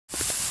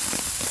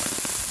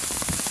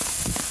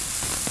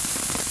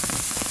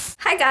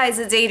Hi guys,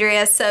 it's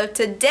Adria. So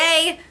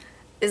today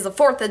is the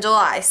 4th of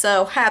July,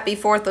 so happy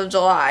 4th of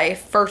July,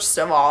 first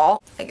of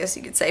all. I guess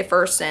you could say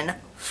first and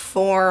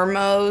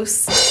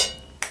foremost.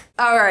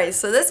 Alright,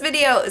 so this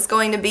video is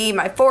going to be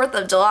my 4th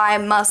of July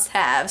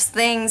must-haves,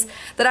 things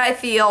that I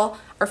feel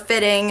are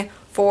fitting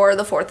for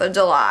the 4th of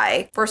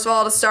July. First of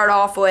all, to start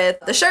off with,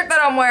 the shirt that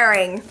I'm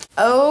wearing.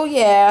 Oh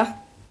yeah.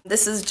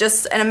 This is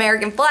just an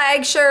American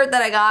flag shirt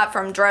that I got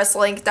from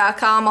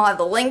dresslink.com. I'll have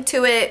the link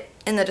to it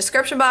in the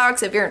description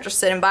box if you're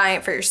interested in buying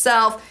it for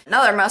yourself.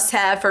 Another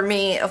must-have for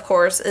me, of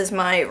course, is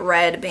my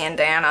red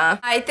bandana.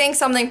 I think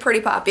something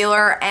pretty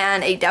popular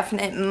and a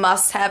definite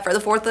must-have for the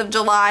 4th of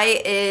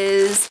July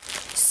is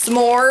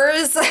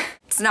s'mores.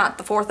 It's not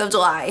the 4th of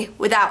July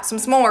without some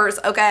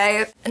s'mores,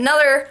 okay?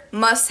 Another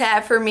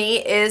must-have for me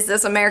is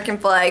this American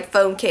flag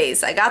phone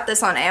case. I got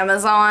this on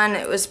Amazon.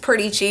 It was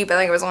pretty cheap. I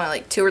think it was only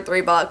like $2 or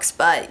 $3,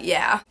 but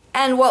yeah.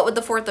 And what would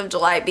the 4th of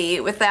July be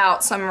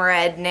without some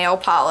red nail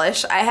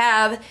polish? I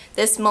have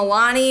this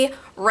Milani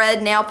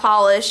red nail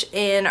polish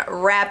in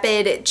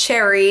Rapid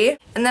Cherry.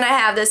 And then I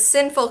have this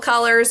Sinful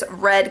Colors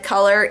red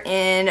color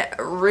in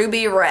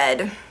Ruby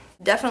Red.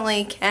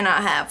 Definitely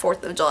cannot have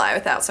 4th of July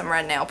without some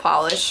red nail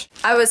polish.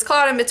 I was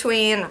caught in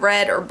between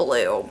red or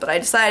blue, but I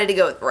decided to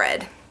go with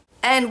red.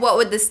 And what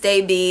would this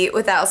day be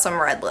without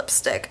some red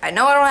lipstick? I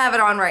know I don't have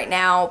it on right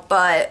now,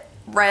 but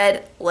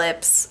red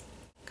lips.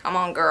 Come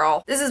on,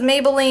 girl. This is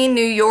Maybelline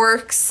New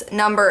York's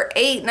number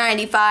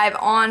 895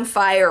 On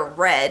Fire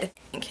Red,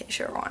 in case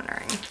you're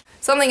wondering.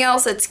 Something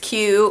else that's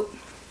cute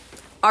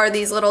are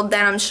these little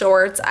denim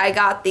shorts. I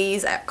got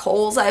these at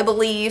Kohl's, I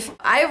believe.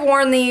 I've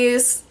worn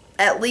these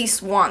at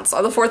least once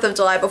on the 4th of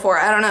July before.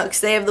 I don't know,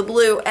 because they have the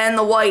blue and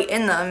the white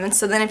in them. And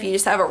so then if you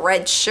just have a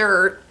red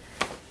shirt,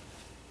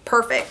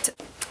 perfect.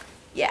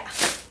 Yeah.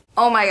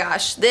 Oh my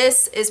gosh,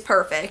 this is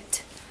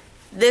perfect.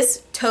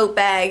 This tote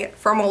bag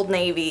from Old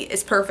Navy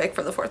is perfect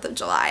for the 4th of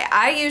July.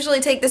 I usually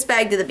take this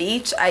bag to the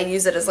beach. I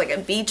use it as like a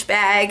beach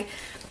bag,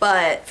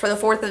 but for the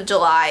 4th of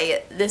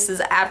July, this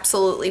is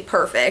absolutely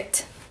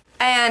perfect.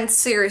 And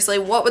seriously,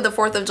 what would the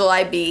 4th of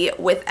July be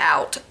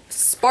without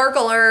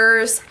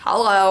sparklers?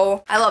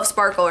 Hello. I love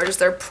sparklers.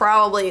 They're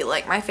probably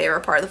like my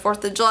favorite part of the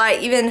 4th of July,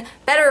 even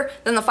better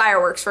than the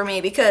fireworks for me,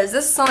 because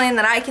this is something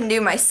that I can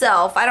do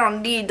myself. I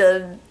don't need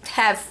to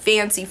have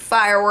fancy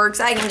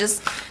fireworks. I can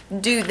just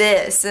do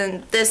this,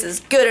 and this is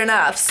good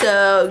enough.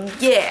 So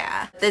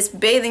yeah, this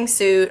bathing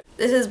suit,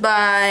 this is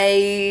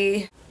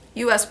by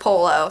US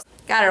Polo.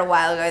 Got it a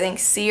while ago, I think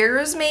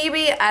Sears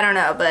maybe? I don't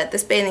know, but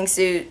this bathing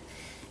suit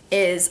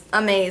is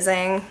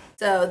amazing.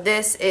 So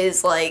this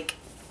is like,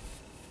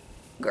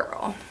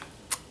 girl.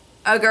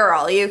 A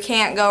girl. You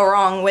can't go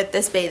wrong with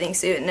this bathing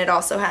suit, and it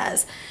also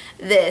has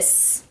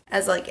this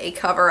as like a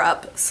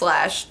cover-up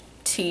slash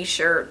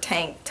t-shirt,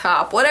 tank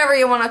top, whatever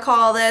you want to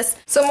call this.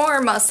 Some more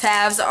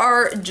must-haves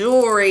are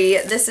jewelry.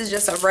 This is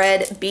just a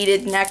red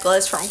beaded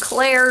necklace from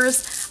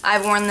Claire's.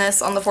 I've worn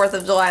this on the 4th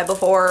of July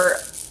before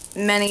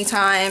many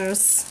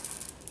times,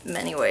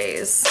 many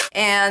ways.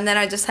 And then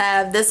I just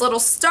have this little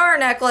star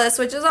necklace,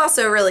 which is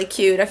also really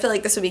cute. I feel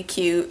like this would be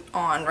cute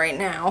on right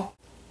now.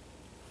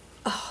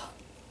 Oh.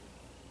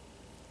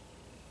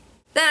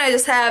 Then I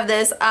just have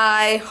this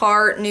I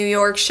Heart New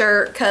York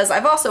shirt, because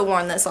I've also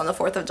worn this on the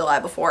 4th of July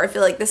before. I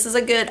feel like this is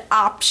a good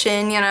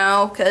option, you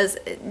know, because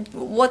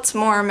what's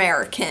more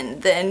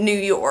American than New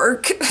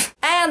York?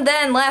 And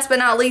then last but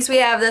not least, we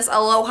have this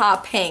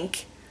Aloha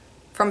Pink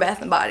from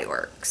Bath & Body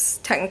Works,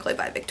 technically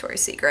by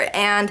Victoria's Secret.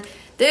 And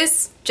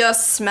this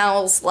just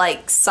smells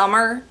like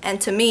summer, and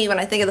to me, when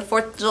I think of the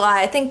 4th of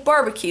July, I think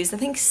barbecues, I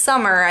think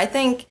summer, I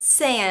think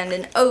sand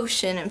and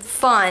ocean and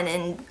fun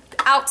and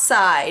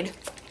outside.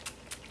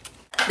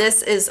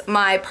 This is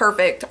my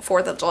perfect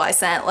 4th of July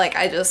scent. Like,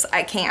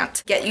 I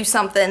can't get you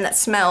something that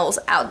smells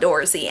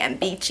outdoorsy and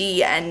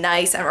beachy and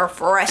nice and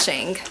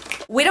refreshing.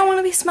 We don't want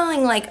to be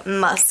smelling like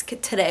musk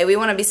today. We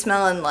want to be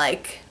smelling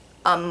like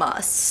a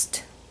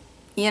must.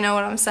 You know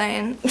what I'm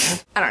saying?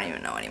 I don't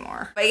even know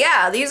anymore. But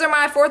yeah, these are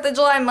my 4th of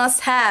July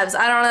must-haves.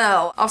 I don't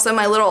know. Also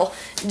my little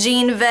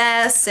jean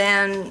vest,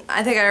 and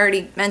I think I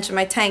already mentioned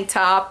my tank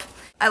top.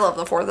 I love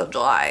the 4th of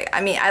July. I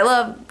mean, I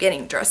love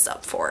getting dressed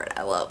up for it.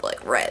 I love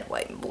like red,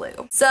 white, and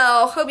blue.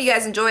 So, hope you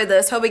guys enjoyed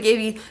this. Hope it gave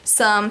you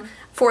some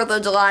 4th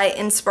of July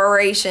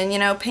inspiration. You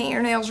know, paint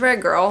your nails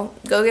red, girl.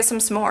 Go get some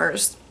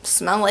s'mores.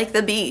 Smell like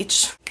the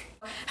beach.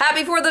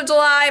 Happy 4th of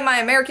July, my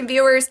American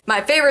viewers.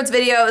 My favorites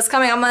video is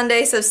coming on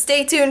Monday, so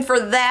stay tuned for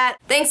that.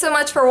 Thanks so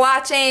much for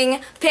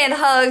watching. Panda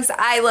hugs.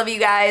 I love you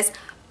guys.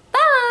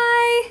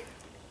 Bye!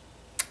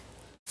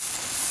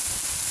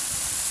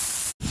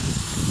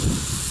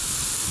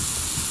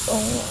 Oh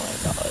my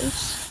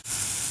gosh.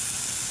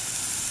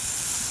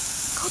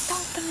 Go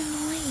dunk them in the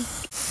lake.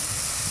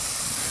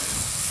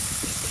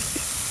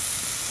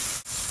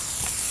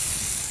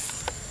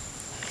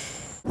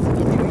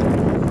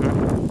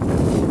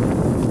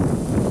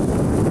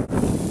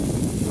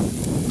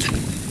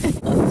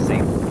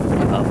 Same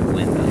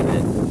upwind of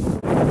it.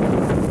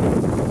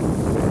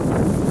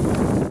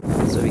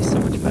 This would be so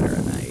much better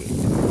at night.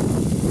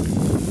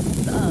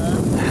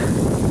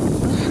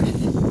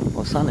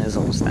 sun is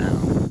almost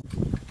down.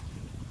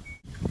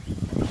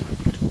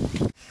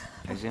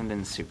 I zoomed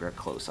in super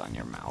close on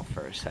your mouth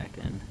for a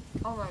second.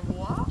 Oh my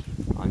what?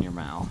 On your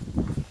mouth.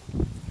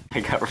 I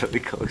got really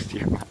close to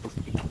your mouth.